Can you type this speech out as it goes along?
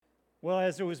Well,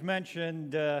 as it was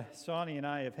mentioned, Sonny and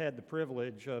I have had the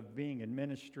privilege of being in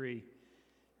ministry.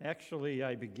 Actually,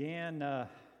 I began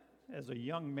as a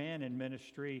young man in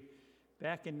ministry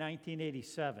back in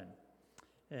 1987.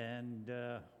 And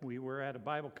we were at a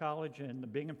Bible college in the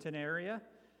Binghamton area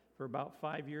for about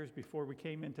 5 years before we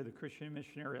came into the Christian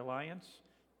Missionary Alliance.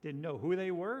 Didn't know who they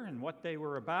were and what they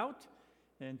were about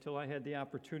until I had the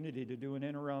opportunity to do an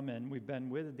interim, and we've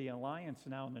been with the Alliance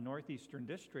now in the Northeastern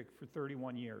District for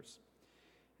 31 years.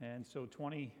 And so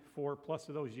 24 plus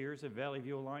of those years at Valley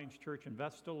View Alliance Church in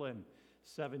Vestal, and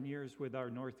 7 years with our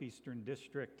Northeastern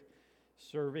District,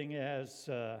 serving as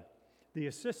the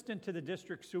assistant to the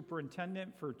district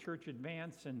superintendent for church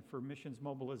advance and for missions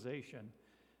mobilization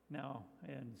now.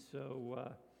 And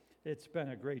so it's been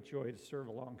a great joy to serve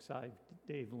alongside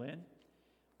Dave Lynn.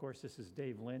 Of course, this is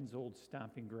Dave Lynn's old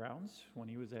stomping grounds when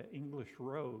he was at English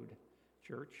Road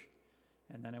Church.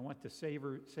 And then I went to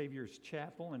Savior's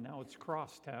Chapel, and now it's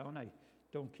Crosstown. I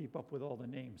don't keep up with all the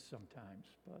names sometimes,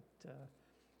 but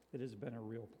it has been a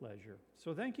real pleasure.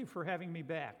 So thank you for having me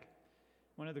back.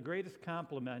 One of the greatest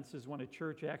compliments is when a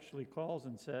church actually calls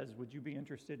and says, would you be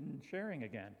interested in sharing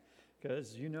again?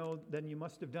 Because then you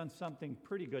must have done something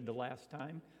pretty good the last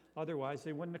time. Otherwise,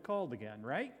 they wouldn't have called again,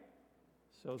 right?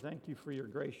 So thank you for your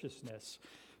graciousness.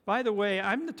 By the way,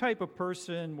 I'm the type of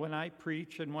person, when I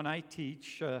preach and when I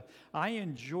teach, I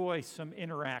enjoy some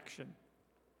interaction.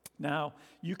 Now,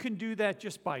 you can do that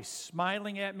just by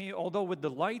smiling at me, although with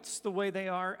the lights the way they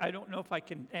are, I don't know if I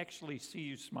can actually see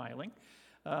you smiling.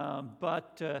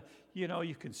 But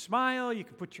you can smile, you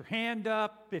can put your hand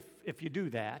up if you do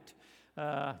that.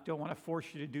 Don't want to force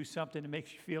you to do something that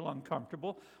makes you feel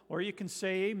uncomfortable. Or you can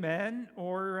say amen,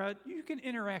 or you can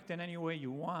interact in any way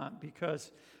you want,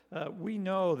 because we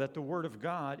know that the Word of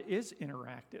God is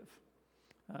interactive.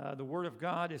 The Word of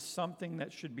God is something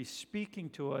that should be speaking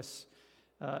to us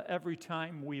every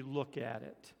time we look at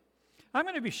it. I'm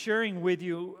going to be sharing with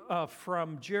you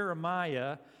from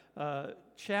Jeremiah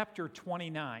chapter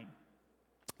 29.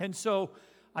 And so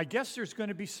I guess there's going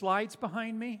to be slides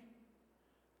behind me.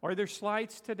 Are there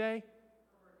slides today?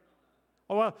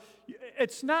 Oh, well,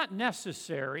 it's not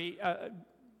necessary.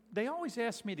 They always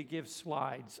ask me to give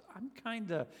slides.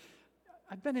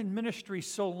 I've been in ministry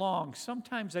so long,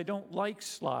 sometimes I don't like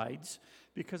slides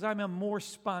because I'm a more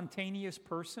spontaneous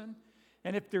person.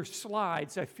 And if there's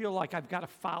slides, I feel like I've got to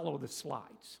follow the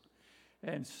slides.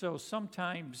 And so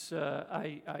sometimes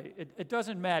it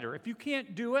doesn't matter. If you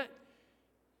can't do it,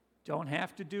 don't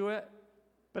have to do it.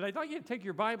 But I'd like you to take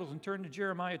your Bibles and turn to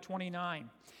Jeremiah 29.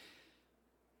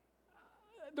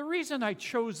 The reason I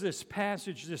chose this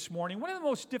passage this morning, one of the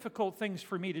most difficult things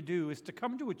for me to do is to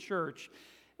come to a church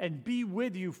and be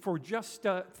with you for just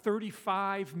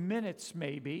 35 minutes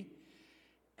maybe.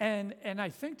 And I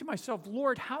think to myself,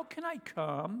 Lord, how can I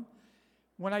come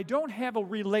when I don't have a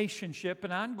relationship,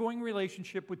 an ongoing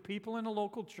relationship with people in a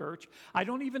local church? I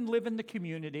don't even live in the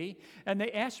community, and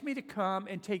they ask me to come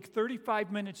and take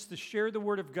 35 minutes to share the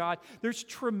Word of God. There's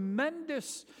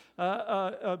tremendous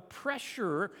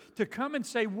pressure to come and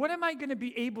say, what am I going to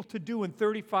be able to do in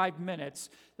 35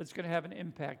 minutes that's going to have an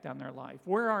impact on their life?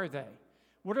 Where are they?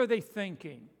 What are they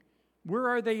thinking? Where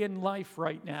are they in life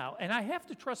right now? And I have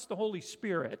to trust the Holy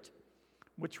Spirit,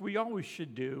 which we always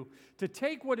should do, to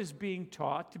take what is being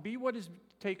taught, to be what is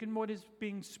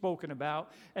being spoken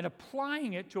about, and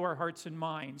applying it to our hearts and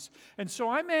minds. And so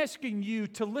I'm asking you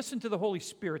to listen to the Holy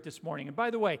Spirit this morning. And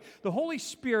by the way, the Holy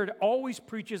Spirit always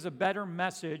preaches a better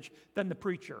message than the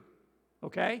preacher,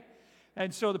 okay?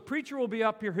 And so the preacher will be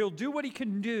up here, he'll do what he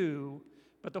can do,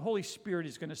 but the Holy Spirit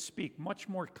is going to speak much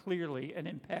more clearly and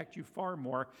impact you far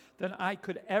more than I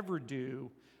could ever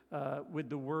do with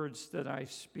the words that I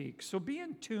speak. So be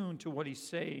in tune to what he's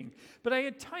saying. But I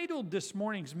had titled this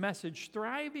morning's message,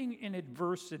 Thriving in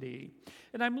Adversity.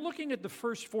 And I'm looking at the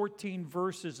first 14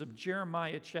 verses of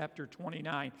Jeremiah chapter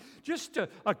 29. Just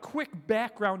a quick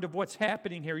background of what's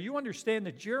happening here. You understand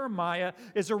that Jeremiah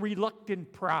is a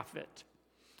reluctant prophet.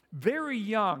 Very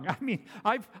young. I mean,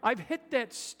 I've hit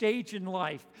that stage in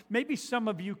life. Maybe some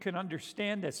of you can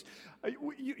understand this.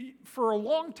 For a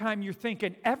long time, you're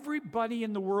thinking, everybody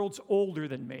in the world's older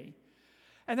than me.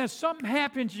 And then something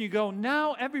happens, and you go,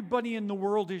 now everybody in the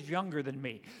world is younger than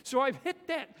me. So I've hit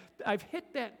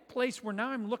that place where now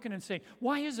I'm looking and saying,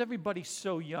 why is everybody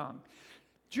so young?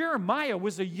 Jeremiah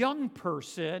was a young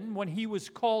person when he was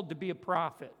called to be a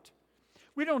prophet.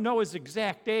 We don't know his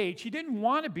exact age. He didn't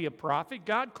want to be a prophet.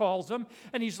 God calls him,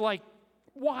 and he's like,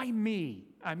 why me?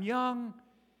 I'm young.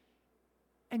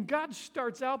 And God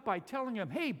starts out by telling him,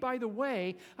 hey, by the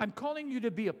way, I'm calling you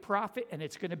to be a prophet, and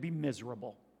it's going to be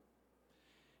miserable.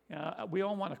 We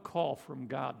all want a call from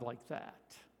God like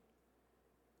that.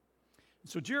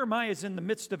 So Jeremiah is in the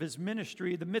midst of his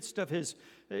ministry, the midst of his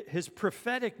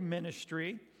prophetic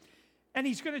ministry, and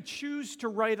he's going to choose to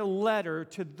write a letter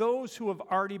to those who have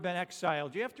already been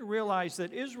exiled. You have to realize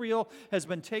that Israel has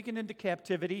been taken into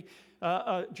captivity.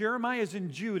 Jeremiah is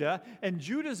in Judah, and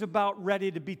Judah's about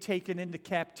ready to be taken into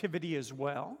captivity as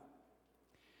well.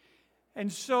 And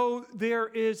so there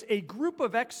is a group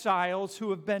of exiles who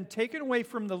have been taken away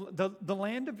from the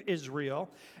land of Israel,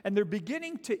 and they're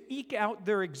beginning to eke out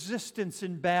their existence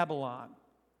in Babylon.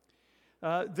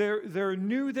 They're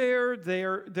new there.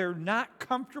 They're not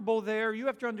comfortable there. You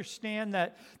have to understand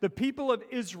that the people of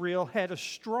Israel had a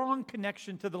strong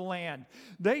connection to the land.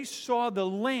 They saw the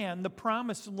land, the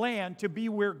promised land, to be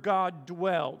where God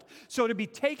dwelled. So to be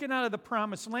taken out of the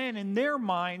promised land in their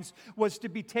minds was to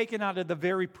be taken out of the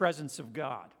very presence of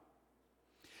God.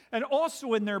 And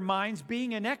also in their minds,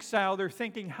 being in exile, they're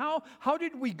thinking, how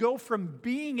did we go from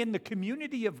being in the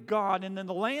community of God and in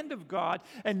the land of God,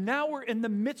 and now we're in the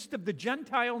midst of the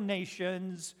Gentile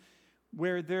nations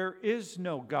where there is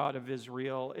no God of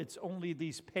Israel. It's only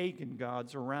these pagan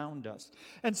gods around us.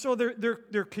 And so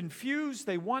they're confused.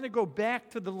 They want to go back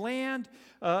to the land.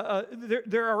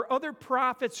 There are other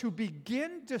prophets who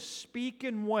begin to speak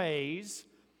in ways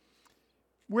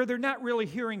where they're not really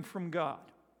hearing from God.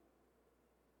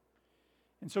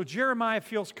 And so Jeremiah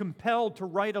feels compelled to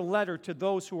write a letter to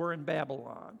those who are in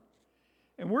Babylon.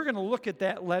 And we're going to look at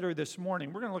that letter this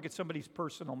morning. We're going to look at somebody's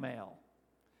personal mail.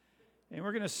 And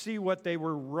we're going to see what they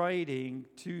were writing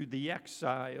to the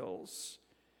exiles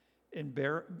in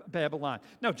Babylon.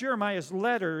 Now, Jeremiah's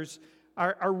letters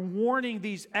are warning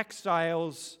these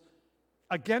exiles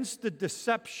against the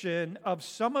deception of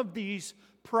some of these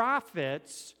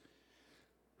prophets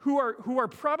who are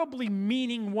probably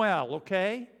meaning well,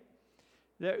 okay?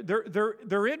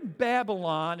 They're in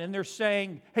Babylon, and they're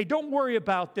saying, hey, don't worry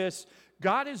about this.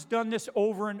 God has done this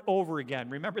over and over again.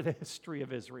 Remember the history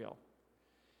of Israel.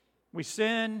 We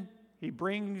sin. He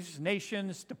brings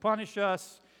nations to punish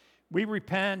us. We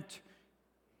repent.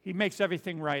 He makes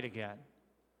everything right again.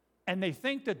 And they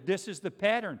think that this is the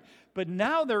pattern. But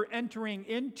now they're entering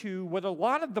into what a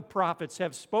lot of the prophets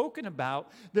have spoken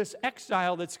about, this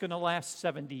exile that's going to last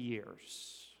 70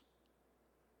 years.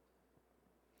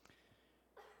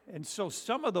 And so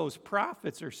some of those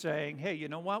prophets are saying, hey, you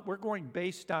know what? We're going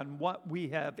based on what we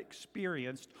have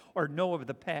experienced or know of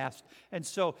the past. And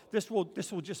so this will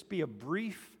just be a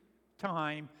brief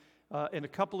time. In a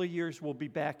couple of years, we'll be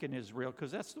back in Israel,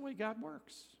 because that's the way God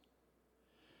works.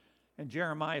 And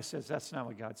Jeremiah says that's not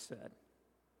what God said.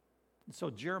 And so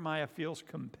Jeremiah feels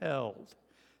compelled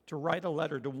to write a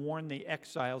letter to warn the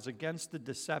exiles against the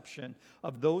deception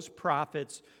of those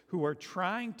prophets who are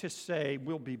trying to say,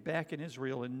 we'll be back in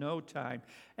Israel in no time.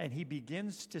 And he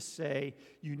begins to say,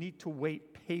 you need to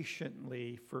wait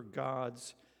patiently for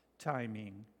God's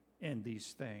timing in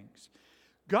these things.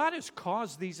 God has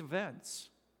caused these events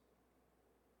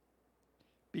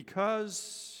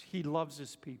because he loves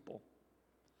his people,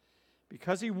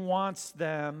 because he wants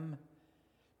them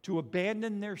to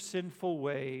abandon their sinful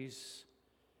ways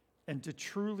and to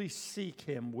truly seek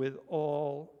him with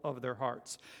all of their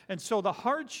hearts. And so the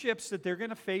hardships that they're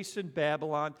going to face in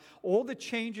Babylon, all the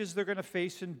changes they're going to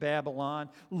face in Babylon,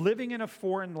 living in a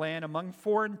foreign land, among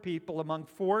foreign people, among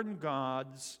foreign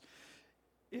gods,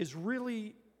 is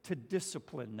really to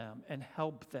discipline them and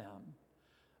help them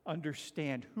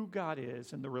understand who God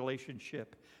is and the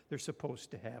relationship they're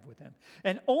supposed to have with him.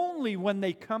 And only when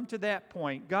they come to that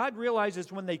point, God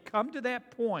realizes when they come to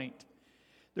that point,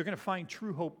 they're going to find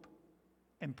true hope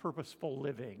and purposeful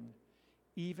living,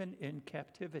 even in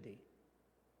captivity.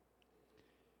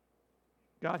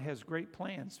 God has great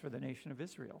plans for the nation of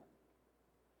Israel.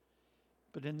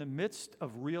 But in the midst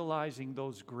of realizing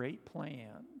those great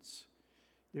plans,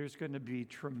 there's going to be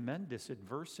tremendous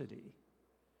adversity.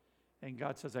 And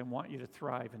God says, I want you to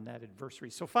thrive in that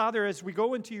adversity. So, Father, as we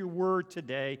go into your word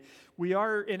today, we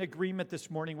are in agreement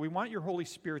this morning. We want your Holy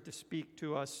Spirit to speak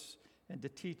to us and to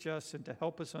teach us and to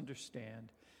help us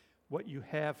understand what you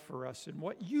have for us and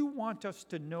what you want us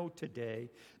to know today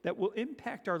that will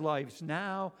impact our lives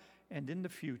now and in the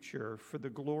future for the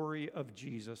glory of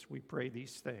Jesus. We pray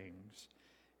these things.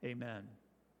 Amen.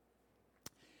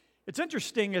 It's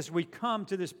interesting as we come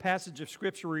to this passage of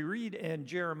Scripture, we read in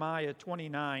Jeremiah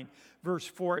 29, verse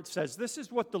 4, it says, this is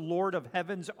what the Lord of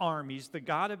heaven's armies, the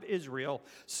God of Israel,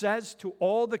 says to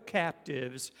all the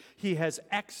captives he has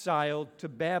exiled to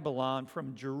Babylon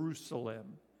from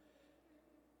Jerusalem.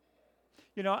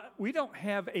 You know, we don't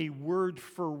have a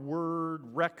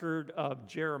word-for-word record of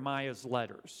Jeremiah's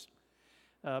letters.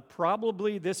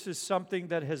 Probably this is something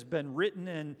that has been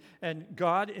written, and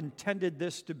God intended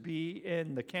this to be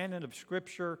in the canon of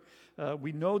Scripture.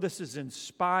 We know this is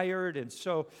inspired, and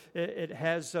so it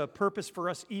has a purpose for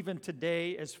us even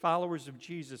today as followers of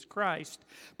Jesus Christ.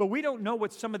 But we don't know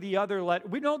what some of the other letters,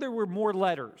 we know there were more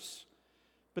letters,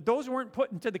 but those weren't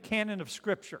put into the canon of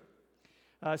Scripture.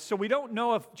 So we don't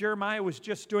know if Jeremiah was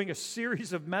just doing a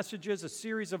series of messages, a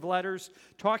series of letters,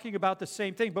 talking about the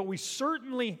same thing, but we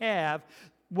certainly have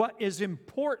what is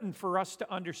important for us to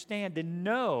understand and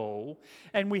know,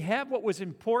 and we have what was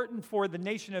important for the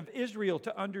nation of Israel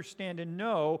to understand and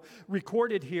know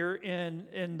recorded here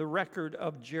in the record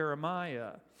of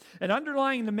Jeremiah. And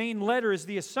underlying the main letter is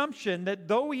the assumption that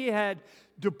though he had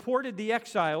deported the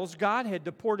exiles, God had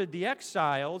deported the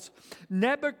exiles,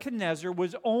 Nebuchadnezzar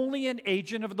was only an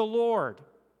agent of the Lord.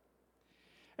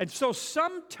 And so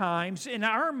sometimes in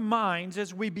our minds,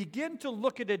 as we begin to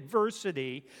look at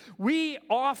adversity, we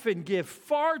often give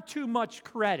far too much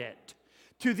credit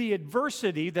to the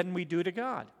adversity than we do to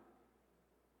God.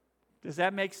 Does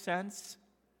that make sense?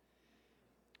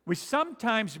 We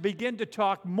sometimes begin to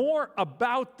talk more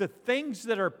about the things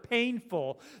that are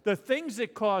painful, the things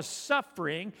that cause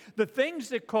suffering, the things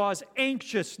that cause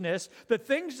anxiousness, the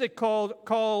things that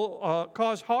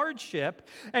cause hardship,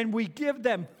 and we give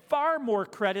them far more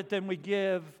credit than we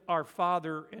give our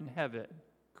Father in heaven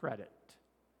credit.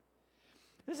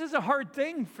 This is a hard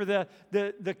thing for the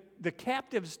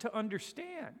captives to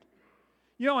understand.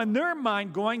 You know, in their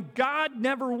mind going, God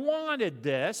never wanted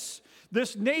this.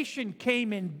 This nation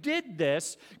came and did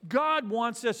this. God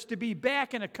wants us to be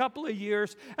back in a couple of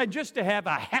years and just to have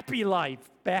a happy life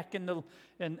back in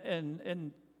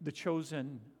the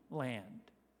chosen land.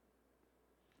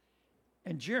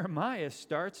 And Jeremiah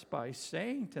starts by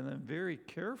saying to them very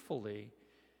carefully,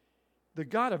 the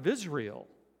God of Israel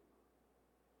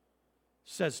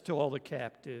says to all the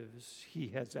captives he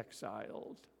has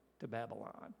exiled to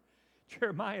Babylon.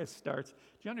 Jeremiah starts, do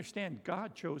you understand?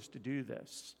 God chose to do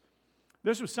this.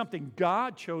 This was something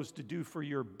God chose to do for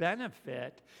your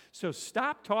benefit. So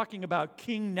stop talking about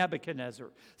King Nebuchadnezzar.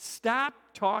 Stop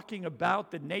talking about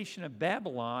the nation of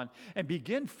Babylon and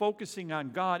begin focusing on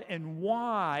God and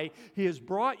why he has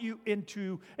brought you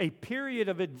into a period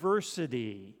of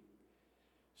adversity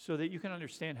so that you can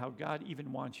understand how God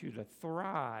even wants you to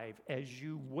thrive as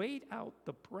you wait out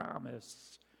the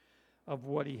promise of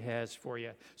what he has for you.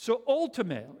 So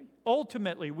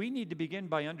ultimately, we need to begin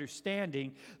by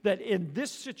understanding that in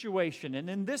this situation and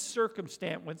in this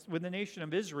circumstance with the nation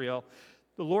of Israel,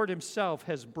 the Lord himself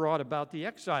has brought about the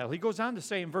exile. He goes on to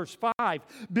say in verse 5,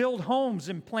 build homes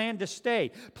and plan to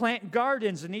stay, plant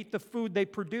gardens and eat the food they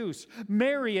produce,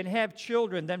 marry and have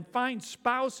children, then find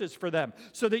spouses for them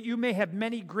so that you may have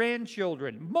many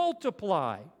grandchildren.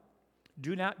 Multiply,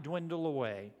 do not dwindle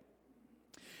away.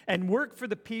 And work for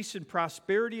the peace and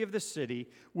prosperity of the city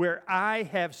where I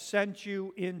have sent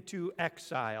you into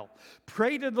exile.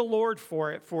 Pray to the Lord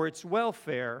for it, for its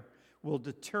welfare will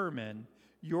determine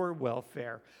your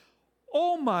welfare.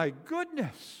 Oh my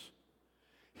goodness.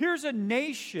 Here's a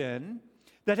nation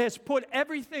that has put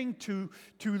everything to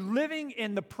living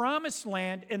in the promised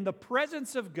land in the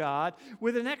presence of God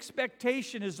with an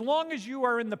expectation as long as you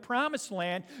are in the promised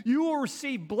land, you will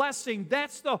receive blessing.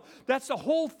 That's the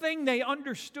whole thing they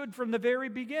understood from the very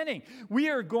beginning. We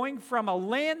are going from a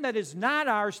land that is not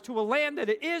ours to a land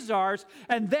that is ours,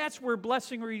 and that's where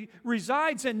blessing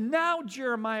resides. And now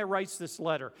Jeremiah writes this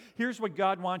letter. Here's what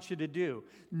God wants you to do.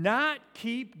 Not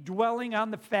keep dwelling on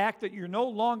the fact that you're no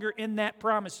longer in that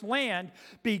promised land.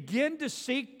 Begin to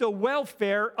seek the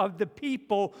welfare of the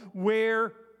people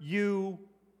where you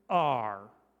are.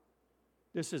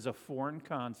 This is a foreign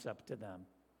concept to them.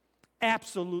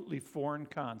 Absolutely foreign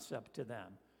concept to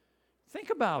them. Think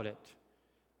about it.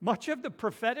 Much of the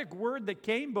prophetic word that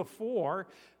came before,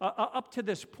 up to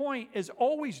this point, is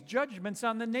always judgments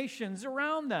on the nations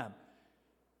around them.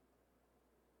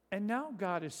 And now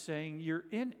God is saying, you're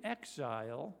in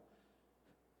exile.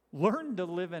 Learn to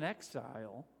live in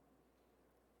exile.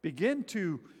 Begin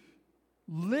to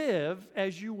live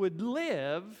as you would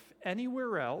live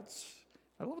anywhere else.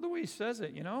 I love the way he says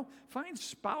it, you know. Find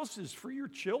spouses for your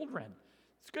children.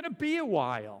 It's going to be a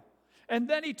while. And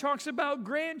then he talks about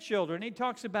grandchildren. He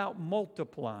talks about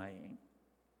multiplying.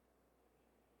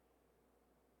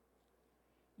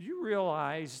 You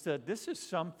realize that this is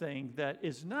something that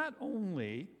is not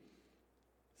only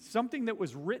something that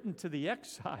was written to the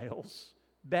exiles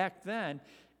back then,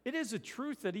 it is a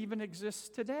truth that even exists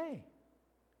today.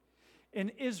 In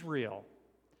Israel,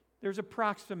 there's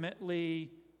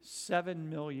approximately 7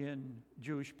 million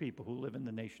Jewish people who live in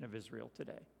the nation of Israel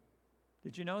today.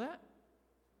 Did you know that?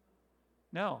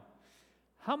 No.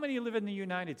 How many live in the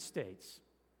United States?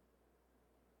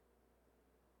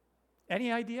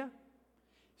 Any idea?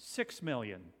 6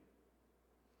 million.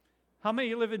 How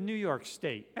many live in New York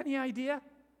State? Any idea?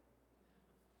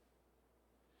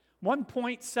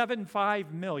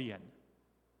 1.75 million.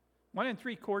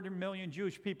 1.75 million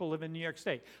Jewish people live in New York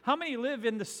State. How many live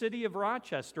in the city of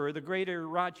Rochester or the greater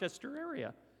Rochester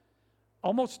area?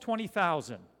 Almost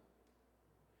 20,000.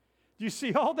 Do you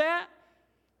see all that?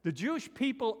 The Jewish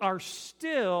people are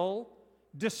still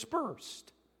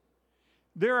dispersed.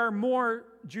 There are more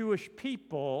Jewish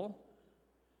people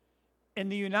in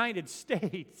the United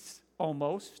States,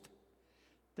 almost,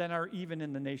 than are even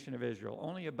in the nation of Israel.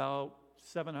 Only about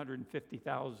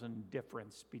 750,000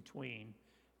 difference between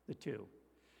the two.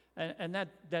 And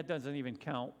that doesn't even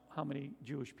count how many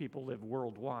Jewish people live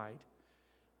worldwide.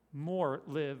 More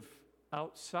live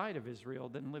outside of Israel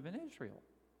than live in Israel.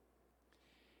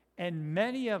 And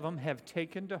many of them have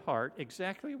taken to heart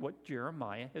exactly what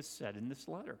Jeremiah has said in this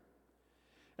letter.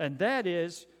 And that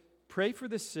is, pray for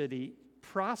the city,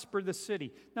 prosper the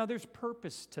city. Now, there's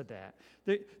purpose to that.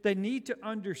 They need to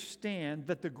understand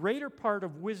that the greater part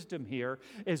of wisdom here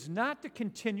is not to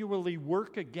continually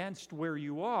work against where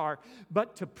you are,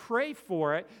 but to pray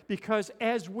for it, because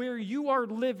as where you are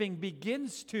living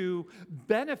begins to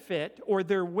benefit or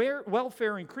their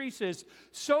welfare increases,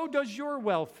 so does your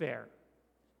welfare.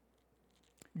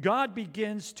 God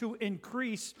begins to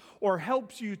increase or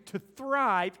helps you to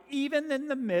thrive even in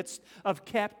the midst of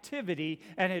captivity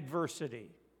and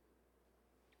adversity.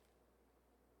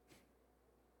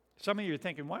 Some of you are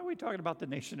thinking, why are we talking about the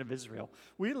nation of Israel?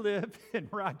 We live in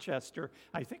Rochester.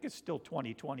 I think it's still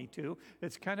 2022.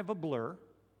 It's kind of a blur.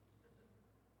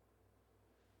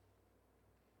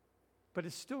 But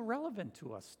it's still relevant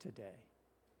to us today.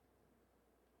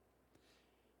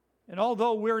 And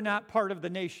although we're not part of the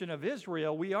nation of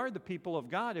Israel, we are the people of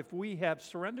God if we have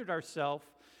surrendered ourselves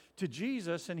to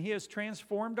Jesus and He has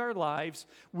transformed our lives.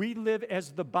 We live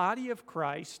as the body of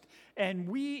Christ, and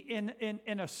we,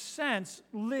 in a sense,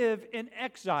 live in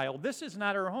exile. This is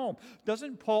not our home.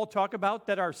 Doesn't Paul talk about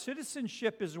that our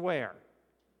citizenship is where?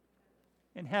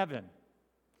 In heaven.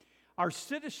 Our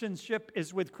citizenship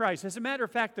is with Christ. As a matter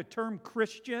of fact, the term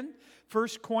Christian,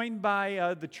 first coined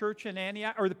by the church in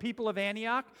Antioch, or the people of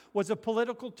Antioch, was a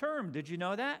political term. Did you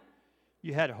know that?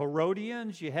 You had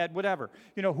Herodians, you had whatever.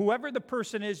 You know, whoever the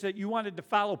person is that you wanted to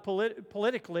follow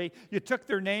politically, you took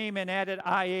their name and added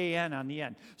IAN on the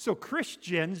end. So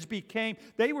Christians became,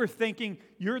 they were thinking,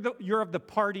 you're of the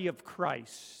party of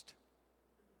Christ,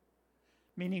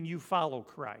 meaning you follow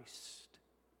Christ.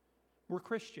 We're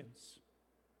Christians.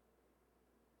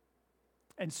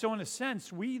 And so, in a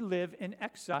sense, we live in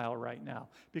exile right now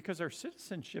because our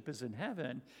citizenship is in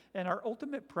heaven, and our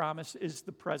ultimate promise is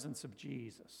the presence of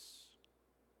Jesus.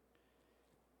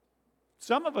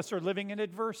 Some of us are living in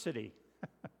adversity.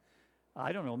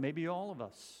 I don't know, maybe all of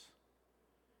us.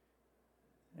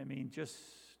 I mean, just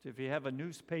if you have a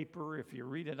newspaper, if you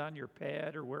read it on your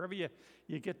pad, or wherever you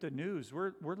get the news,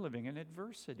 we're living in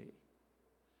adversity.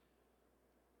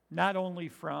 Not only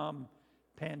from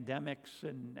pandemics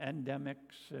and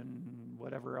endemics and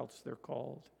whatever else they're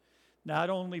called. Not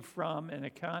only from an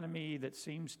economy that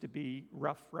seems to be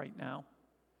rough right now,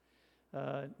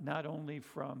 not only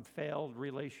from failed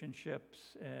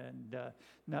relationships, and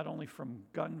not only from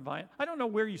gun violence. I don't know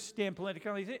where you stand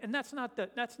politically, and that's not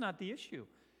the issue.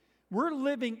 We're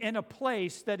living in a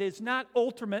place that is not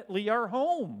ultimately our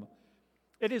home.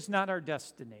 It is not our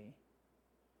destiny.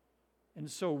 And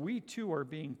so we too are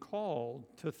being called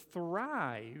to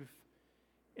thrive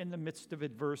in the midst of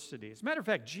adversity. As a matter of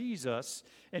fact, Jesus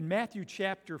in Matthew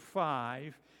chapter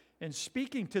 5, and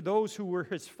speaking to those who were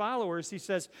His followers, He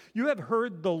says, "You have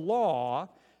heard the law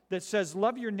that says,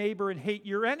 love your neighbor and hate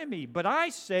your enemy. But I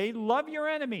say, love your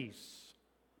enemies.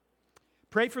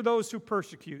 Pray for those who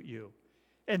persecute you.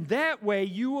 And that way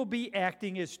you will be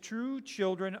acting as true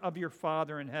children of your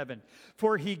Father in heaven.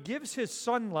 For He gives His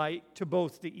sunlight to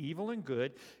both the evil and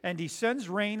good, and He sends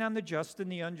rain on the just and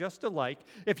the unjust alike.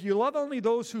 If you love only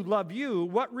those who love you,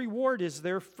 what reward is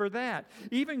there for that?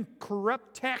 Even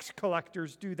corrupt tax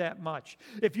collectors do that much.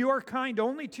 If you are kind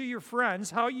only to your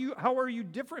friends, how are you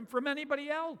different from anybody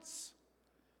else?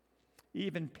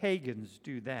 Even pagans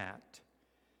do that.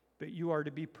 But you are to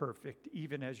be perfect,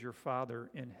 even as your Father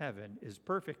in heaven is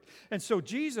perfect." And so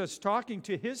Jesus, talking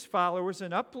to His followers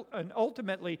and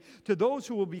ultimately to those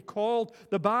who will be called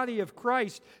the body of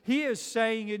Christ, He is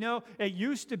saying, it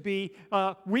used to be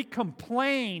we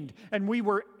complained and we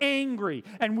were angry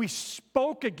and we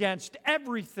spoke against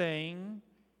everything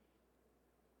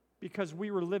because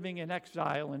we were living in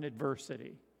exile and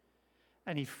adversity.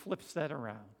 And He flips that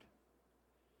around.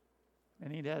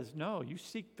 And he says, no, you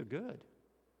seek the good.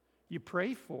 You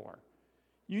pray for.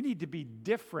 You need to be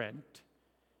different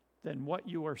than what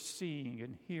you are seeing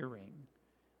and hearing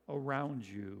around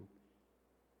you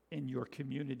in your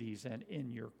communities and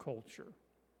in your culture.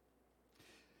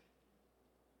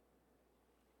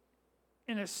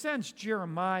 In a sense,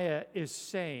 Jeremiah is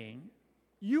saying,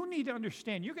 you need to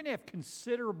understand, you're going to have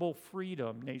considerable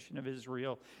freedom, nation of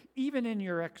Israel, even in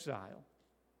your exile.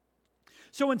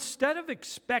 So instead of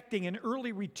expecting an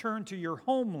early return to your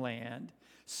homeland,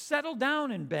 settle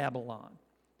down in Babylon.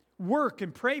 Work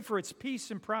and pray for its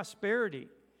peace and prosperity.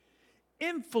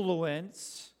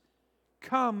 Influence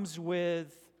comes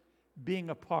with being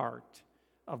a part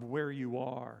of where you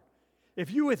are.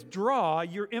 If you withdraw,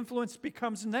 your influence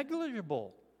becomes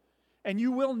negligible, and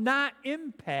you will not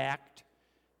impact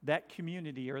that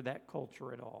community or that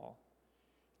culture at all.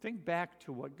 Think back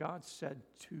to what God said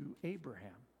to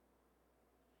Abraham.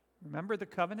 Remember the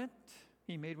covenant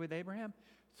he made with Abraham?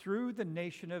 Through the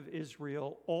nation of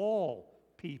Israel, all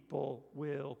people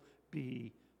will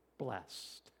be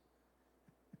blessed.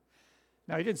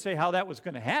 Now, he didn't say how that was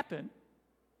going to happen,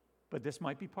 but this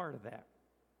might be part of that.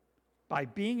 By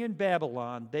being in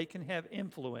Babylon, they can have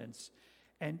influence,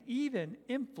 and even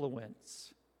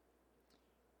influence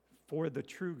for the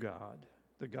true God,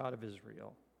 the God of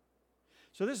Israel.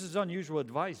 So this is unusual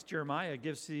advice Jeremiah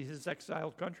gives to his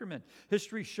exiled countrymen.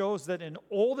 History shows that in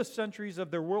all the centuries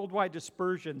of their worldwide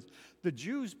dispersions, the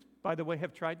Jews, by the way,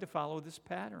 have tried to follow this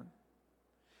pattern.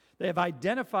 They have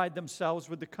identified themselves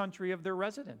with the country of their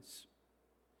residence.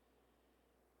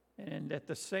 And at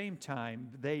the same time,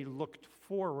 they looked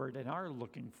forward and are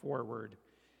looking forward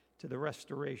to the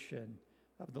restoration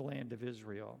of the land of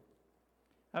Israel.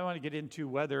 I don't want to get into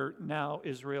whether now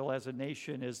Israel as a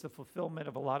nation is the fulfillment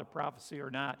of a lot of prophecy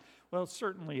or not. Well, it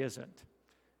certainly isn't,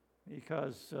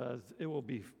 because it will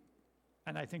be,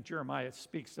 and I think Jeremiah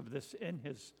speaks of this in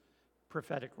his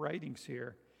prophetic writings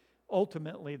here.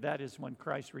 Ultimately, that is when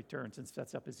Christ returns and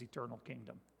sets up his eternal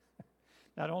kingdom.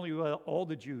 Not only will all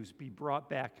the Jews be brought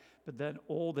back, but then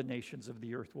all the nations of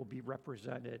the earth will be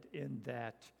represented in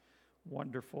that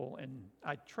wonderful, and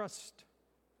I trust,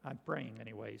 I'm praying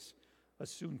anyways, a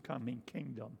soon-coming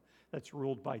kingdom that's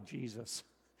ruled by Jesus.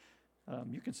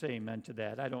 You can say amen to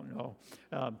that. I don't know.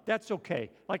 That's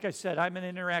okay. Like I said, I'm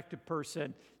an interactive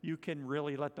person. You can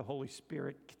really let the Holy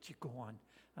Spirit get you going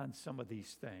on some of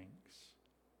these things.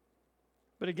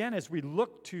 But again, as we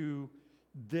look to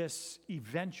this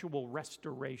eventual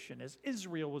restoration, as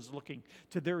Israel was looking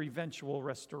to their eventual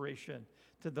restoration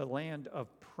to the land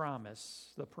of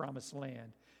promise, the promised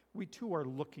land, we too are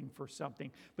looking for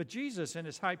something. But Jesus, in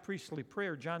his high priestly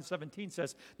prayer, John 17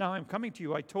 says, "Now I'm coming to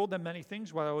you. I told them many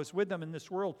things while I was with them in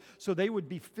this world, so they would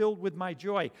be filled with my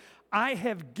joy. I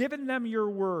have given them your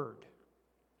word,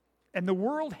 and the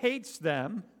world hates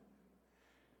them."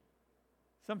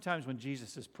 Sometimes when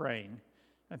Jesus is praying,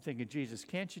 I'm thinking, Jesus,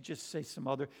 can't you just say some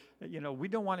other, we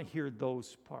don't want to hear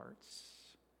those parts.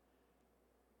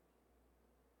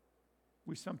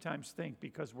 We sometimes think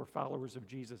because we're followers of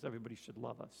Jesus, everybody should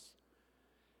love us.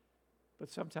 But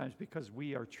sometimes because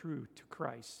we are true to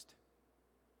Christ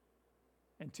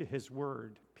and to his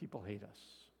word, people hate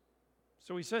us.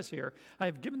 So he says here, I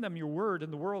have given them your word,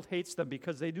 and the world hates them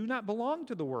because they do not belong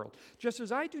to the world, just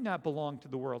as I do not belong to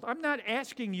the world. I'm not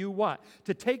asking you what?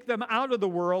 To take them out of the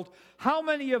world. How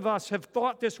many of us have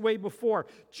thought this way before?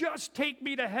 Just take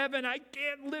me to heaven. I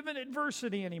can't live in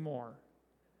adversity anymore.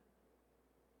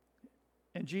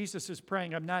 And Jesus is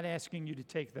praying, I'm not asking you to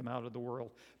take them out of the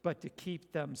world, but to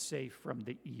keep them safe from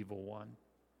the evil one.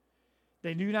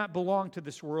 They do not belong to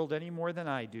this world any more than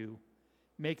I do.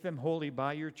 Make them holy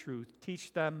by your truth.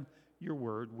 Teach them your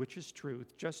word, which is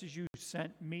truth. Just as you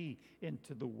sent me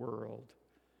into the world,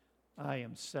 I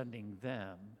am sending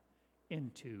them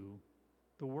into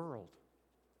the world.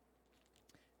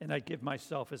 And I give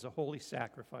myself as a holy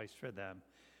sacrifice for them,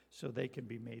 so they can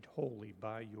be made holy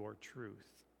by your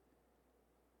truth.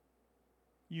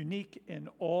 Unique in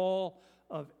all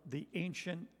of the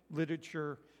ancient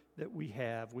literature that we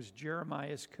have was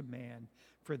Jeremiah's command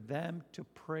for them to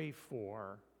pray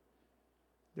for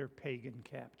their pagan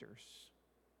captors.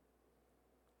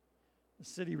 The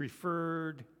city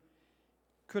referred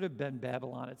could have been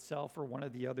Babylon itself or one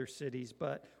of the other cities,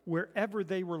 but wherever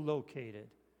they were located,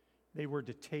 they were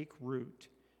to take root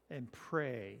and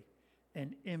pray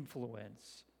and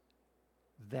influence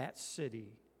that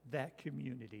city, that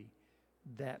community,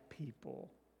 that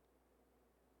people.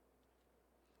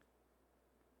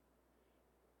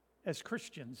 As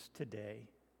Christians today,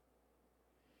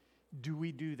 do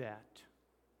we do that?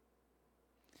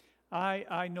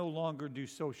 I no longer do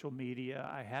social media.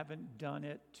 I haven't done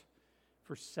it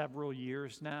for several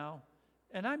years now,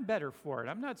 and I'm better for it.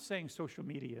 I'm not saying social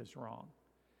media is wrong,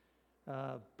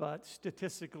 but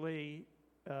statistically,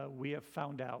 we have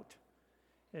found out,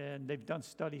 and they've done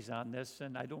studies on this,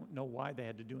 and I don't know why they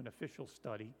had to do an official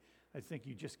study. I think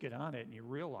you just get on it and you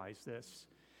realize this,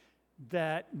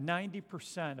 that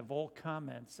 90% of all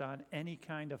comments on any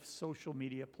kind of social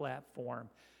media platform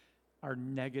are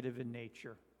negative in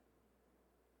nature.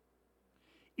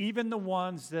 Even the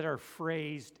ones that are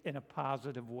phrased in a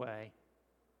positive way.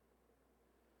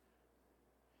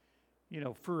 You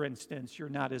know, for instance, you're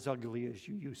not as ugly as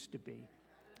you used to be.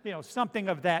 You know, something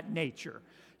of that nature.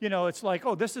 You know, it's like,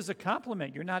 oh, this is a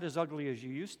compliment. You're not as ugly as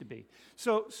you used to be.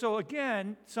 So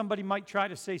again, somebody might try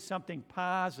to say something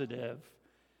positive,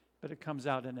 but it comes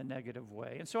out in a negative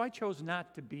way. And so I chose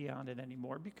not to be on it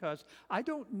anymore because I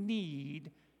don't need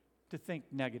to think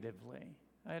negatively.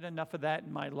 I had enough of that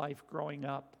in my life growing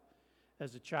up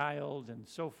as a child and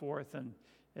so forth, and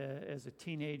as a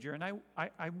teenager. And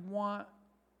I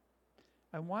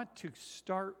want to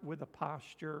start with a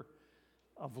posture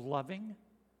of loving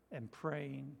and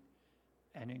praying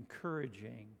and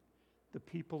encouraging the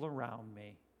people around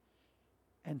me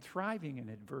and thriving in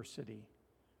adversity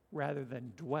rather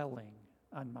than dwelling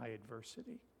on my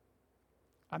adversity.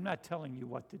 I'm not telling you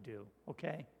what to do,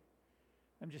 okay?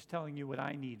 I'm just telling you what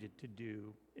I needed to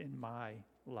do in my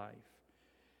life.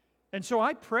 And so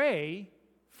I pray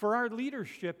for our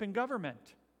leadership in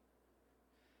government.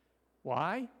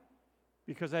 Why?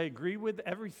 Because I agree with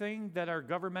everything that our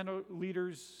governmental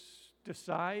leaders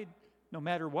decide, no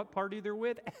matter what party they're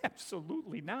with?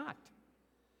 Absolutely not.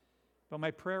 But my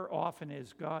prayer often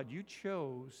is, God, you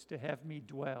chose to have me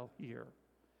dwell here.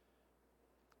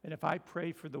 And if I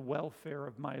pray for the welfare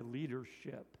of my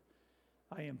leadership,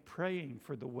 I am praying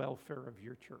for the welfare of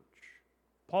your church.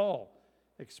 Paul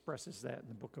expresses that in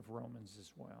the book of Romans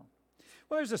as well.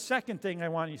 Well, there's a second thing I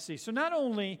want you to see. So not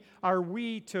only are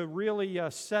we to really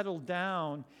settle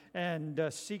down and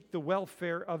seek the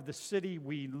welfare of the city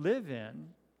we live in,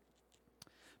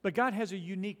 but God has a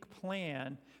unique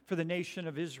plan for the nation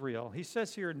of Israel. He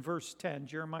says here in verse 10,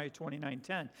 Jeremiah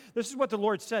 29:10, this is what the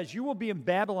Lord says, you will be in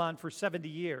Babylon for 70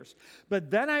 years, but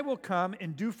then I will come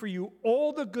and do for you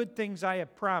all the good things I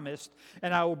have promised,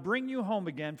 and I will bring you home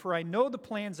again, for I know the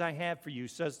plans I have for you,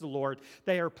 says the Lord.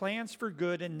 They are plans for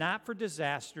good and not for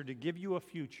disaster, to give you a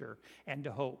future and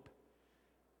to hope.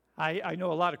 I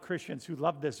know a lot of Christians who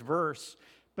love this verse,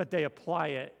 but they apply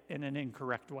it in an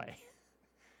incorrect way.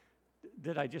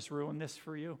 Did I just ruin this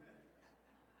for you?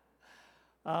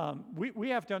 We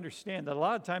have to understand that a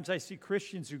lot of times I see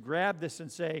Christians who grab this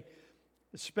and say,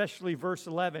 especially verse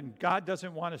 11, God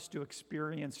doesn't want us to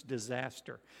experience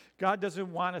disaster. God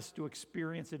doesn't want us to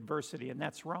experience adversity, and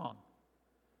that's wrong.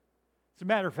 As a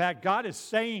matter of fact, God is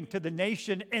saying to the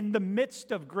nation in the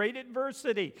midst of great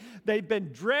adversity, they've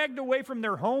been dragged away from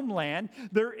their homeland.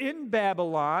 They're in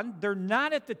Babylon. They're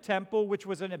not at the temple, which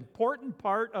was an important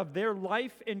part of their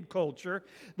life and culture.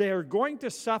 They are going to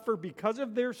suffer because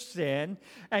of their sin.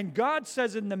 And God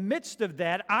says in the midst of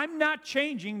that, I'm not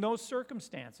changing those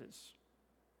circumstances.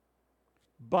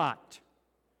 But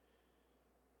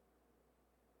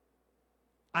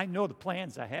I know the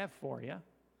plans I have for you.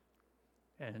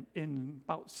 And in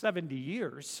about 70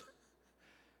 years,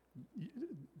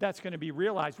 that's going to be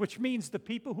realized, which means the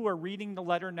people who are reading the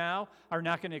letter now are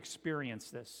not going to experience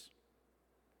this.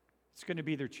 It's going to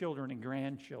be their children and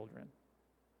grandchildren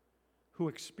who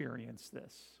experience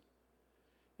this.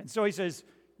 And so he says,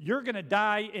 you're going to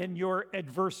die in your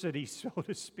adversity, so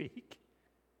to speak.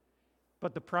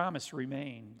 But the promise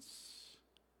remains.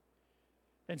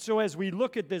 And so as we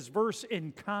look at this verse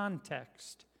in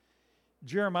context,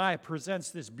 Jeremiah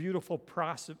presents this beautiful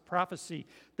prophecy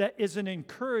that is an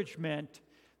encouragement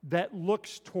that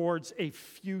looks towards a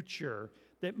future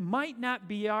that might not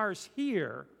be ours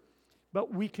here,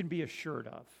 but we can be assured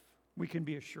of. We can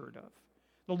be assured of.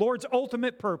 The Lord's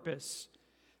ultimate purpose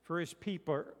for his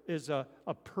people is a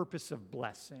purpose of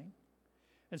blessing.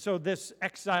 And so this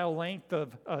exile length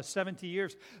of 70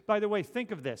 years, by the way, think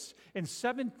of this. In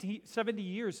 70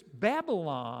 years,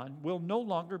 Babylon will no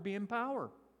longer be in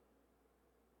power.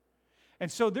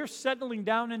 And so they're settling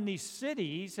down in these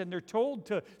cities, and they're told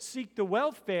to seek the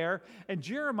welfare. And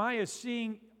Jeremiah is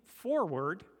seeing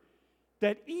forward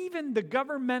that even the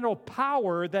governmental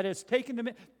power that has taken them,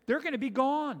 they're going to be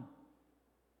gone.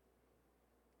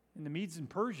 And the Medes and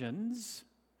Persians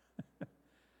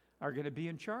are going to be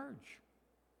in charge.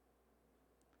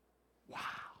 Wow.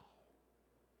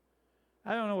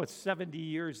 I don't know what 70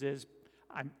 years is.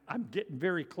 I'm getting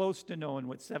very close to knowing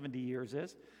what 70 years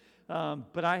is.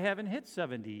 But I haven't hit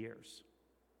 70 years.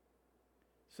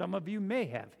 Some of you may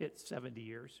have hit 70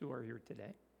 years who are here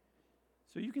today.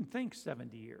 So you can think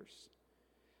 70 years.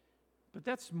 But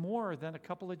that's more than a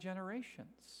couple of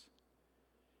generations.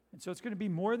 And so it's going to be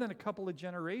more than a couple of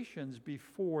generations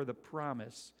before the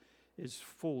promise is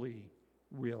fully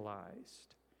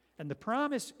realized. And the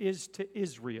promise is to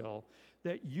Israel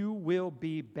that you will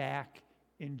be back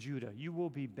in Judah. You will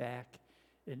be back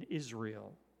in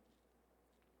Israel.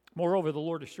 Moreover, the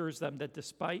Lord assures them that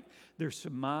despite their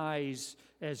surmise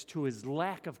as to his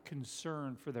lack of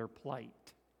concern for their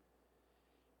plight,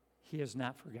 he has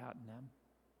not forgotten them.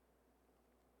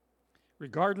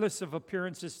 Regardless of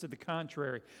appearances to the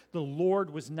contrary, the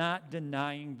Lord was not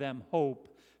denying them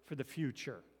hope for the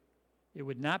future. It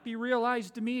would not be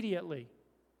realized immediately,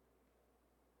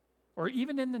 or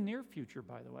even in the near future,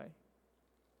 by the way.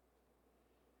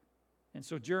 And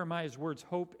so Jeremiah's words,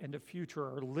 hope and a future,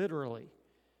 are literally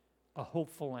a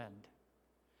hopeful end.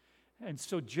 And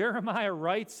so Jeremiah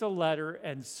writes a letter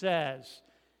and says,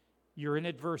 you're in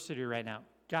adversity right now.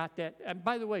 Got that? And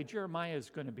by the way, Jeremiah is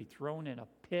going to be thrown in a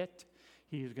pit.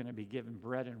 He's going to be given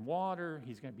bread and water.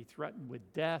 He's going to be threatened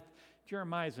with death.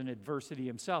 Jeremiah is in adversity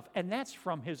himself, and that's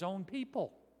from his own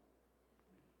people.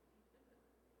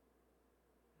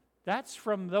 That's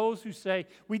from those who say,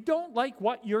 we don't like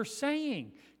what you're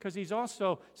saying. Because he's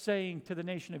also saying to the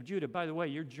nation of Judah, by the way,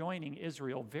 you're joining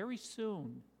Israel very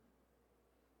soon.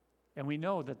 And we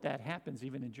know that that happens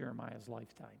even in Jeremiah's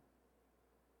lifetime.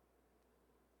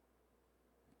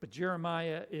 But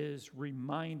Jeremiah is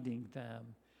reminding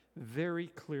them very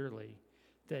clearly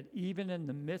that even in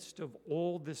the midst of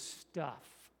all this stuff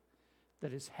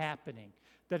that is happening,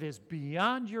 that is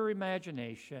beyond your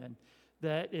imagination,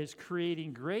 that is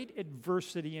creating great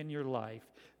adversity in your life,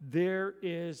 there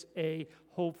is a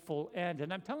hopeful end.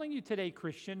 And I'm telling you today,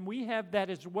 Christian, we have that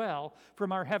as well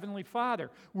from our Heavenly Father.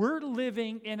 We're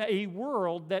living in a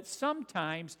world that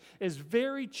sometimes is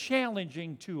very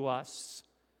challenging to us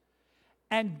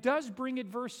and does bring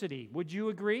adversity. Would you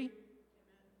agree?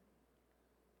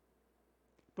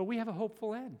 But we have a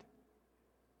hopeful end.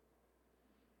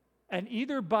 And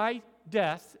either by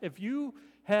death, if you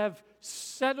have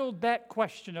settled that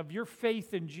question of your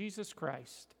faith in Jesus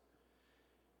Christ,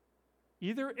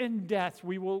 either in death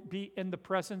we will be in the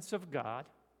presence of God,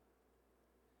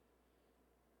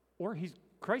 or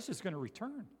Christ is going to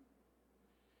return.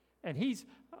 And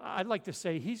I'd like to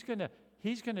say, he's going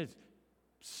to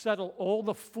settle all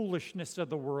the foolishness of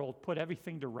the world, put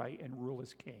everything to right, and rule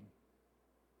as king.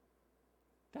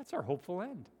 That's our hopeful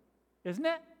end, isn't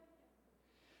it?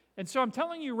 And so I'm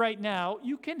telling you right now,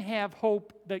 you can have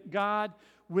hope that God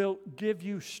will give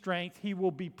you strength. He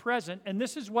will be present. And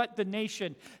this is what the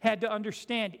nation had to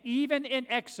understand. Even in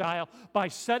exile, by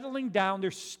settling down,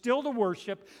 they're still to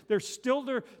worship. They're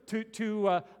still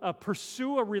to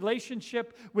pursue a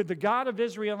relationship with the God of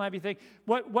Israel and everything.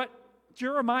 What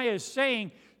Jeremiah is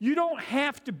saying, you don't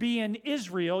have to be in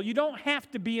Israel. You don't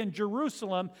have to be in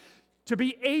Jerusalem to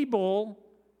be able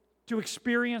to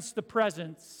experience the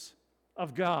presence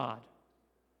of God.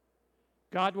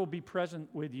 God will be present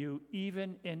with you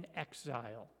even in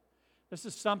exile. This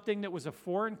is something that was a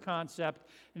foreign concept,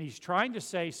 and he's trying to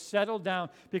say, settle down,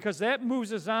 because that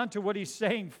moves us on to what he's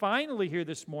saying finally here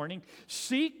this morning.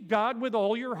 Seek God with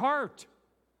all your heart.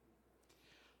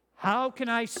 How can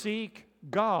I seek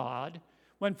God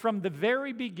when from the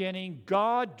very beginning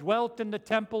God dwelt in the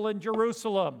temple in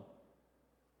Jerusalem?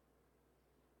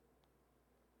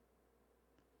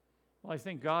 Well, I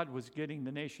think God was getting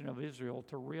the nation of Israel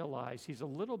to realize he's a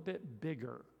little bit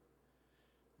bigger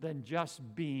than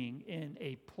just being in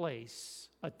a place,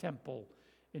 a temple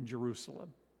in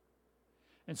Jerusalem.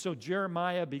 And so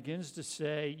Jeremiah begins to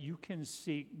say, you can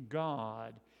seek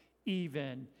God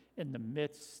even in the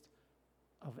midst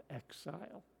of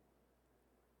exile.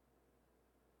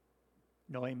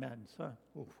 No amens, huh?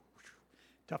 Ooh,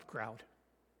 tough crowd.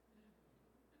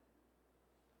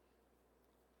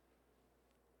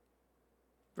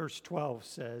 Verse 12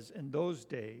 says, in those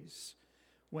days,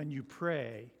 when you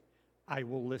pray, I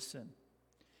will listen.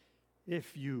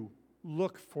 If you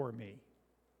look for me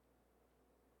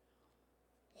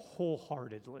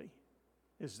wholeheartedly,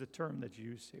 is the term that's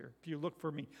used here. If you look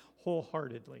for me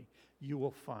wholeheartedly, you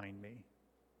will find me.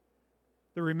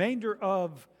 The remainder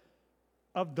of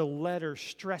the letter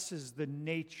stresses the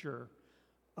nature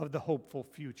of the hopeful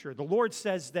future. The Lord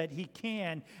says that he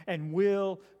can and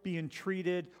will be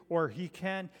entreated, or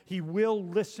he will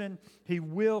listen, he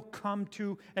will come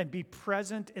to and be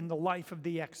present in the life of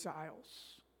the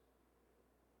exiles.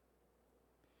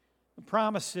 The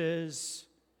promise is,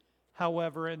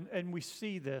 however, and we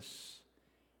see this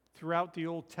throughout the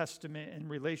Old Testament in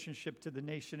relationship to the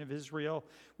nation of Israel,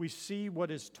 we see what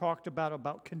is talked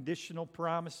about conditional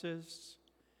promises,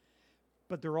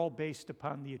 but they're all based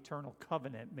upon the eternal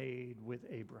covenant made with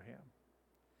Abraham.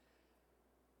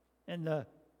 And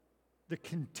the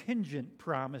contingent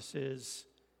promise is,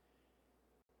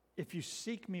 if you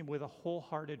seek me with a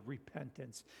wholehearted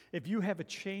repentance, if you have a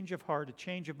change of heart, a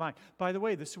change of mind. By the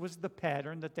way, this was the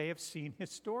pattern that they have seen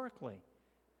historically.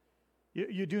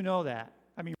 You do know that.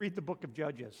 I mean, read the book of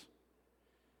Judges.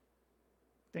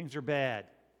 Things are bad.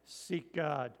 Seek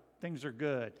God. Things are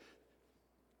good.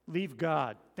 Leave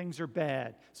God. Things are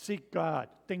bad. Seek God.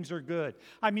 Things are good.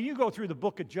 I mean, you go through the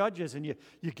book of Judges and you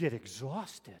get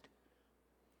exhausted.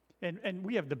 And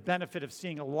we have the benefit of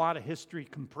seeing a lot of history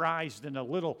comprised in a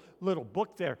little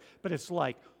book there. But it's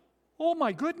like, oh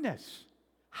my goodness,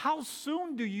 how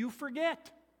soon do you forget?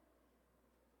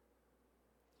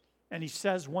 And he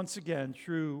says once again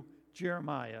through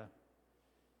Jeremiah,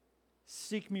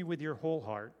 seek me with your whole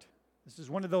heart. This is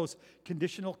one of those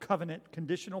conditional covenant,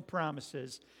 conditional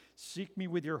promises. Seek me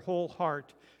with your whole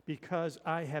heart because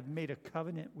I have made a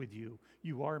covenant with you.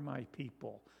 You are my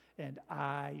people, and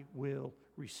I will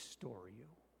restore you.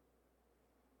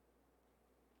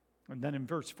 And then in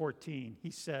verse 14,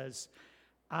 he says,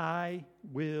 I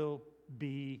will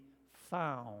be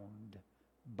found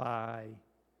by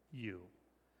you,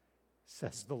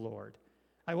 says the Lord.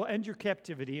 I will end your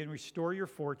captivity and restore your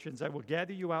fortunes. I will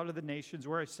gather you out of the nations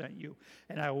where I sent you,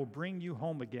 and I will bring you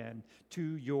home again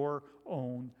to your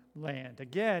own land.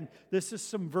 Again, this is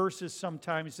some verses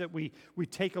sometimes that we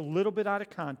take a little bit out of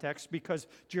context because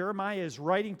Jeremiah is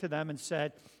writing to them and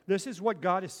said, this is what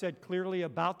God has said clearly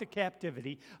about the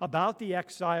captivity, about the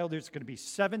exile. There's going to be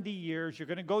 70 years. You're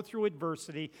going to go through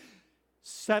adversity,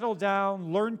 settle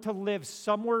down, learn to live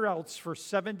somewhere else for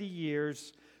 70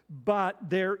 years. But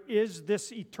there is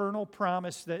this eternal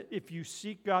promise that if you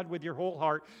seek God with your whole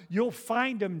heart, you'll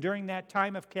find Him during that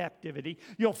time of captivity.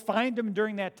 You'll find Him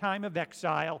during that time of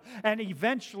exile. And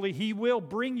eventually He will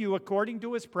bring you, according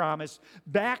to His promise,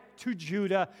 back to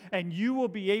Judah. And you will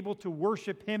be able to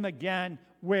worship Him again.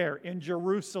 Where? In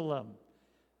Jerusalem.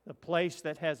 The place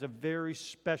that has a very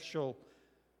special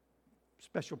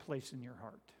place in your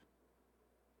heart.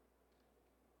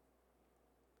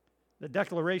 The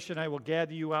declaration, I will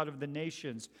gather you out of the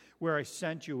nations where I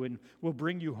sent you and will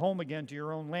bring you home again to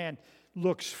your own land,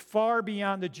 looks far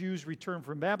beyond the Jews' return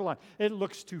from Babylon. It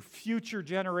looks to future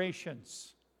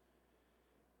generations.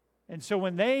 And so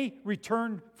when they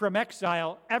returned from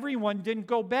exile, everyone didn't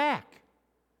go back.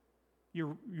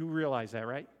 You realize that,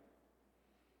 right?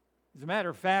 As a matter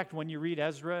of fact, when you read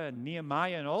Ezra and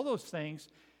Nehemiah and all those things,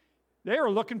 they were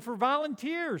looking for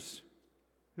volunteers.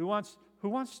 Who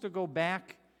wants to go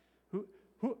back?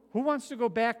 Who wants to go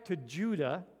back to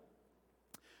Judah?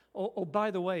 Oh,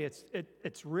 by the way,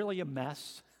 it's really a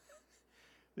mess.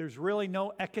 There's really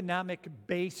no economic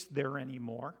base there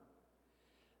anymore.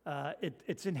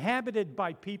 It's inhabited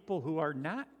by people who are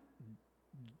not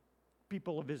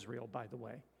people of Israel, by the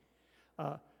way.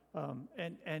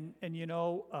 And you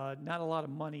know, not a lot of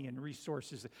money and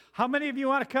resources. How many of you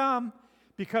want to come?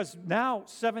 Because now,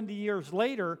 70 years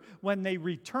later, when they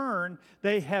return,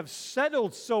 they have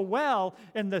settled so well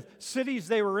in the cities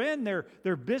they were in.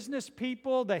 They're business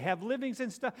people. They have livings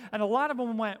and stuff. And a lot of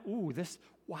them went, ooh,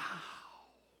 wow.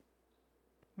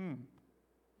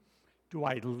 Do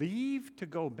I leave to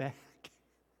go back?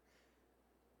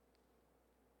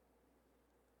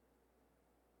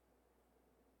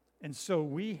 And so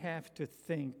we have to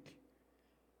think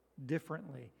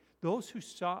differently. Those who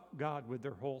sought God with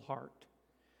their whole heart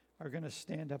are going to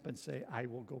stand up and say, I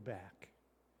will go back.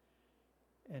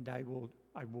 And I will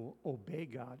obey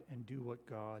God and do what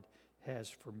God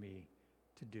has for me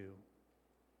to do.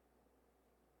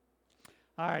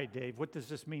 All right, Dave, what does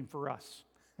this mean for us?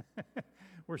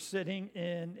 We're sitting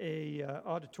in a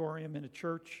auditorium in a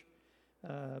church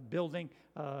building.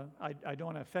 I don't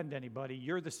want to offend anybody.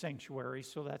 You're the sanctuary,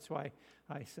 so that's why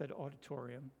I said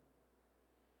auditorium.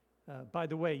 By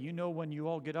the way, you know when you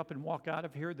all get up and walk out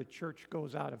of here, the church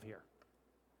goes out of here.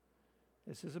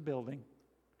 This is a building.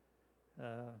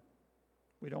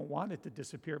 We don't want it to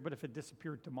disappear, but if it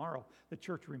disappeared tomorrow, the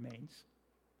church remains.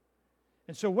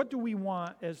 And so what do we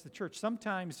want as the church?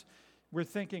 Sometimes we're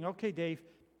thinking, okay, Dave,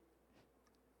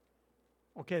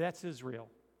 okay, that's Israel.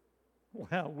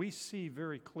 Well, we see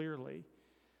very clearly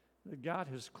that God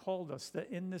has called us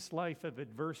that in this life of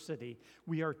adversity,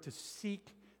 we are to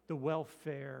seek the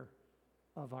welfare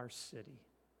of our city.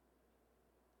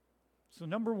 So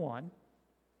number one,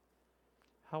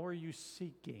 how are you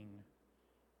seeking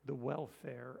the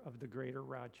welfare of the greater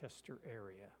Rochester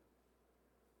area?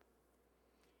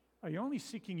 Are you only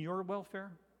seeking your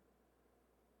welfare?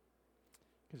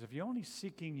 Because if you're only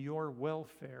seeking your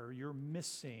welfare, you're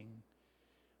missing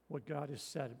what God has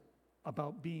said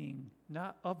about being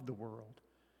not of the world,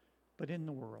 but in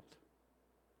the world.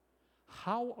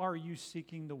 How are you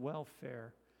seeking the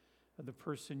welfare of the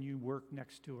person you work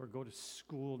next to or go to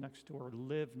school next to or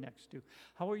live next to?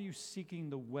 How are you seeking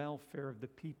the welfare of the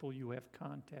people you have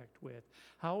contact with?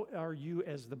 How are you,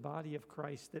 as the body of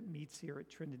Christ that meets here at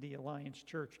Trinity Alliance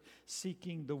Church,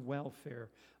 seeking the welfare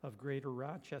of Greater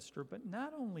Rochester? But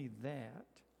not only that,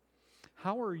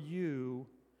 how are you,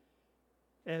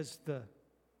 as the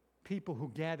people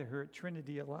who gather here at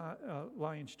Trinity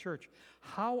Alliance Church,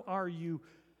 how are you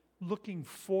looking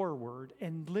forward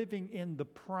and living in the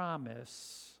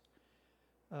promise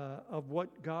of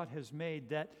what God has made,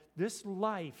 that this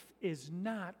life is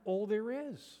not all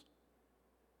there is?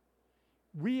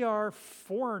 We are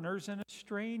foreigners in a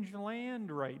strange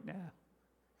land right now.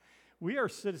 We are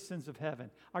citizens of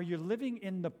heaven. Are you living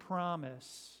in the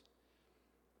promise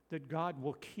that God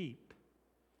will keep,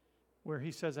 where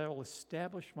he says, I will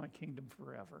establish my kingdom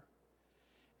forever?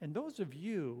 And those of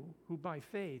you who by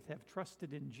faith have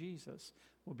trusted in Jesus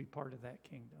will be part of that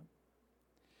kingdom.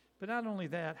 But not only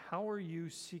that, how are you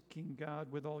seeking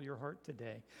God with all your heart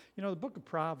today? You know, the book of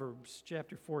Proverbs,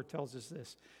 chapter 4, tells us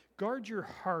this: guard your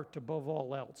heart above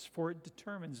all else, for it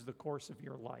determines the course of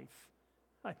your life.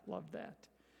 I love that.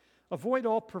 Avoid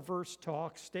all perverse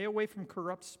talk. Stay away from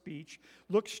corrupt speech.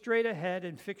 Look straight ahead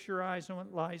and fix your eyes on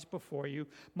what lies before you.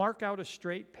 Mark out a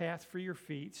straight path for your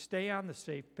feet. Stay on the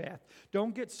safe path.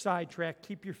 Don't get sidetracked.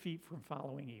 Keep your feet from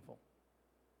following evil.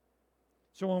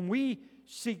 So when we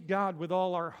seek God with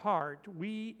all our heart,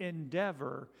 we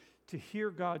endeavor to hear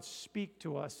God speak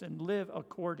to us and live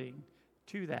according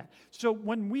to that. So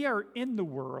when we are in the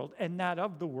world and not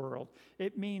of the world,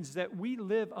 it means that we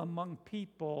live among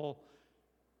people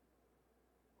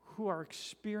who are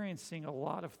experiencing a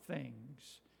lot of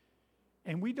things.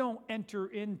 And we don't enter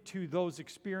into those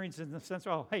experiences in the sense,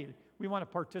 oh, hey, we want to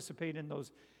participate in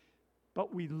those.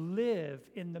 But we live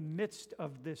in the midst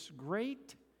of this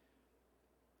great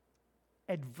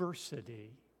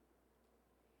adversity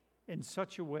in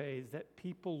such a way that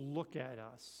people look at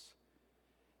us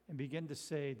and begin to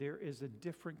say there is a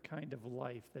different kind of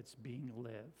life that's being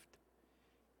lived,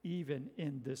 even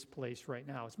in this place right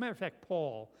now. As a matter of fact,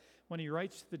 Paul, when he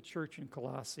writes to the church in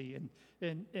Colossae,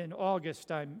 and in August,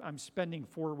 I'm spending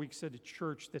 4 weeks at a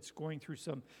church that's going through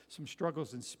some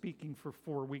struggles and speaking for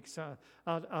 4 weeks out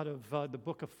of the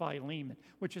book of Philemon,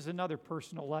 which is another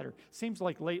personal letter. Seems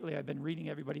like lately I've been reading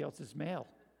everybody else's mail.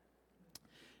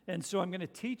 And so I'm going to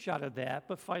teach out of that,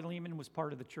 but Philemon was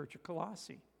part of the church of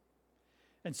Colossae.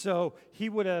 And so he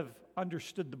would have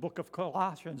understood the book of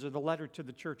Colossians, or the letter to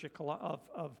the church of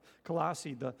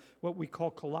Colossae, what we call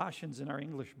Colossians in our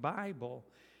English Bible.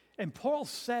 And Paul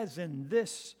says in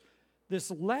this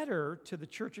letter to the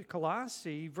church of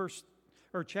Colossae,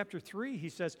 chapter 3, he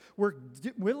says, work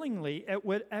willingly at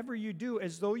whatever you do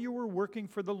as though you were working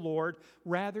for the Lord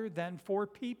rather than for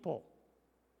people.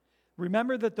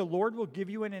 Remember that the Lord will give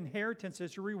you an inheritance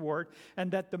as a reward, and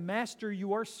that the master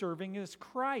you are serving is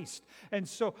Christ. And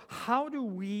so how do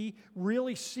we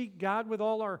really seek God with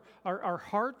all our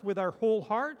heart, with our whole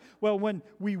heart? Well, when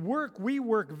we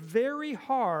work very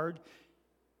hard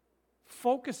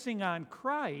focusing on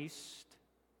Christ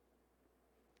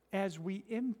as we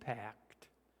impact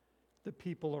the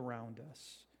people around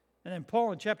us. And then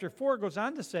Paul in chapter 4 goes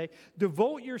on to say,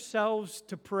 devote yourselves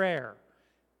to prayer.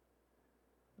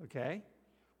 Okay?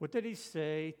 What did he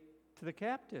say to the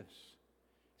captives?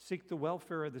 Seek the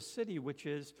welfare of the city, which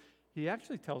is, he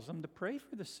actually tells them to pray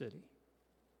for the city.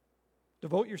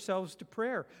 Devote yourselves to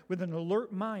prayer with an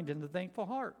alert mind and a thankful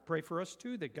heart. Pray for us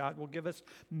too, that God will give us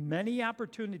many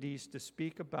opportunities to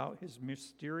speak about his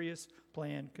mysterious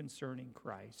plan concerning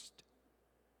Christ.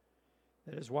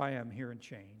 That is why I'm here in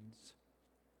chains.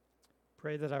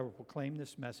 Pray that I will proclaim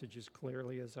this message as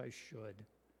clearly as I should.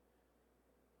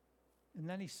 And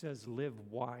then he says, live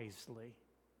wisely.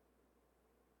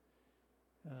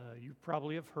 You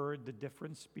probably have heard the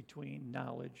difference between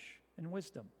knowledge and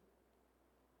wisdom.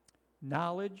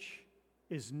 Knowledge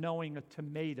is knowing a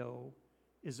tomato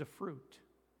is a fruit.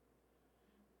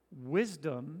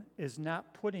 Wisdom is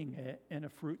not putting it in a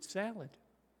fruit salad.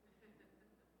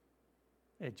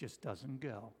 It just doesn't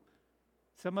go.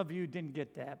 Some of you didn't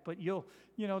get that, but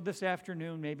this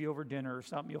afternoon, maybe over dinner or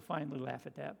something, you'll finally laugh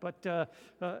at that. But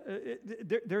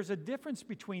there's a difference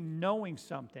between knowing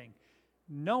something.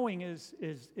 Knowing is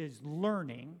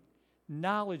learning.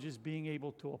 Knowledge is being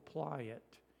able to apply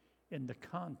it in the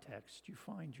context you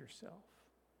find yourself.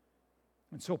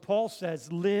 And so Paul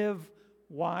says, live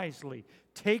wisely.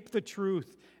 Take the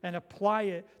truth and apply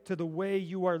it to the way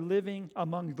you are living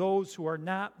among those who are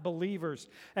not believers,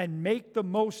 and make the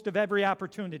most of every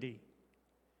opportunity.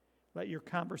 Let your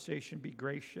conversation be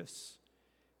gracious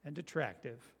and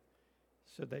attractive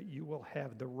so that you will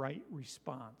have the right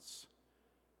response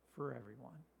for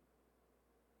everyone.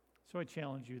 So I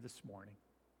challenge you this morning.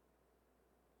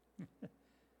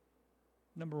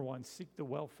 Number one, seek the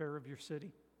welfare of your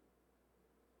city.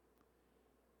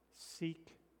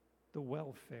 Seek the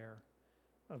welfare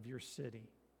of your city.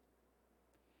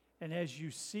 And as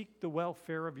you seek the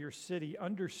welfare of your city,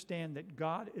 understand that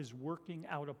God is working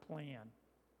out a plan.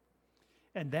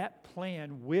 And that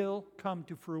plan will come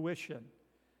to fruition.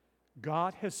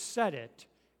 God has said it,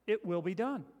 it will be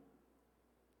done.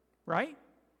 Right?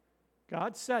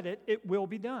 God said it, it will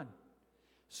be done.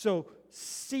 So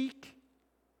seek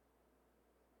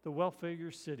the welfare of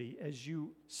your city as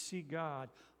you see God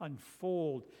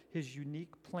unfold His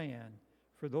unique plan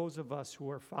for those of us who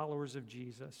are followers of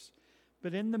Jesus.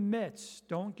 But in the midst,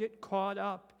 don't get caught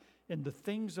up in the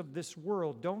things of this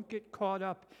world. Don't get caught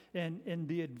up in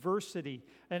the adversity.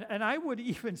 And I would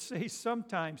even say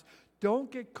sometimes,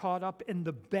 don't get caught up in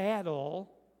the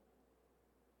battle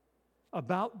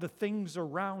about the things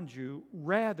around you.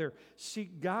 Rather,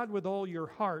 seek God with all your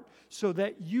heart so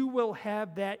that you will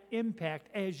have that impact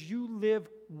as you live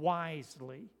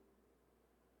wisely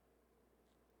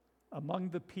among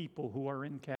the people who are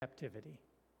in captivity.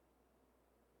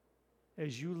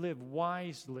 As you live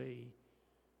wisely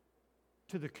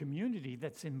to the community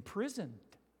that's imprisoned,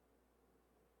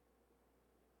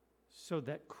 so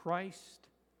that Christ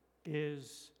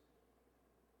is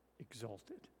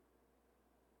exalted.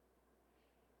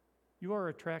 You are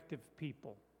attractive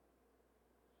people.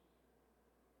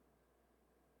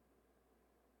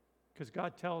 Because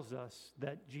God tells us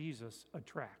that Jesus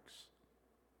attracts.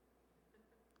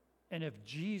 And if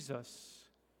Jesus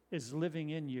is living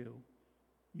in you,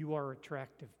 you are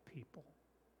attractive people.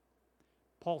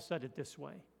 Paul said it this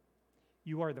way: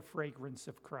 you are the fragrance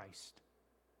of Christ.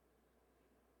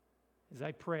 As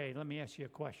I pray, let me ask you a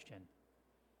question.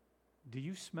 Do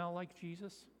you smell like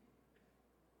Jesus?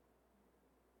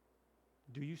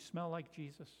 Do you smell like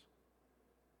Jesus?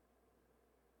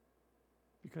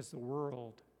 Because the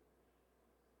world,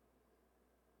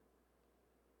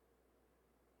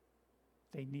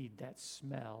 they need that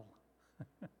smell.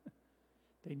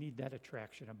 They need that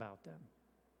attraction about them.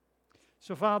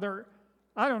 So, Father,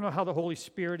 I don't know how the Holy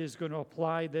Spirit is going to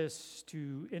apply this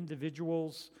to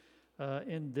individuals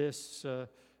in this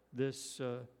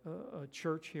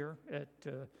church here at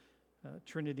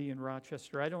Trinity in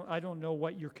Rochester. I don't know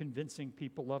what you're convincing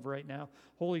people of right now.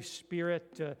 Holy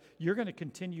Spirit, you're going to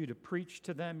continue to preach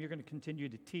to them. You're going to continue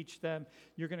to teach them.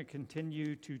 You're going to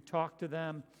continue to talk to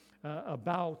them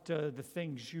about the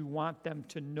things you want them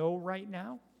to know right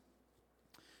now,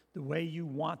 the way you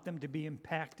want them to be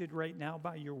impacted right now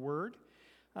by your word.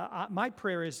 My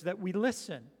prayer is that we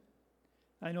listen.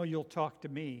 I know you'll talk to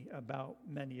me about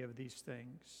many of these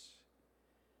things.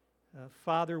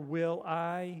 Father, will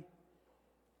I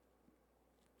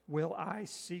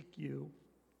seek you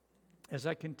as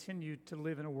I continue to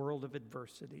live in a world of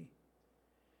adversity?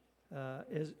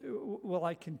 Will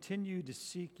I continue to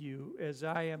seek you as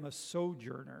I am a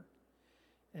sojourner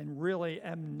and really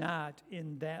am not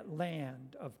in that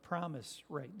land of promise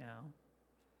right now?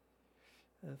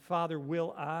 Father,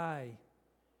 will I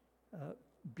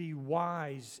be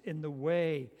wise in the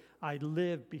way I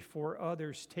live before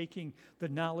others, taking the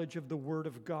knowledge of the Word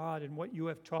of God and what you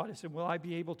have taught us, and will I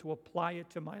be able to apply it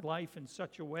to my life in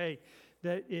such a way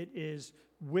that it is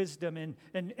wisdom,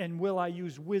 and will I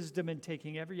use wisdom in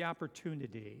taking every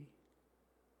opportunity,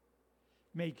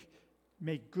 make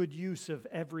good use of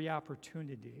every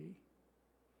opportunity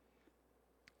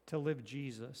to live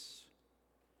Jesus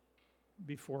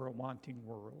before a wanting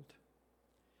world?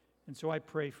 And so I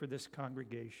pray for this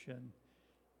congregation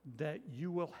that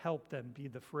you will help them be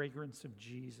the fragrance of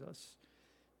Jesus,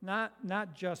 not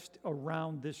just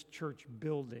around this church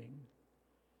building,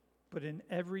 but in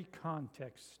every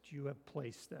context you have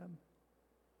placed them,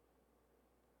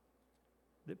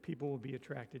 that people will be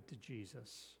attracted to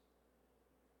Jesus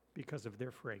because of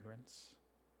their fragrance.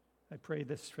 I pray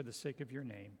this for the sake of your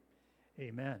name.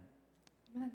 Amen.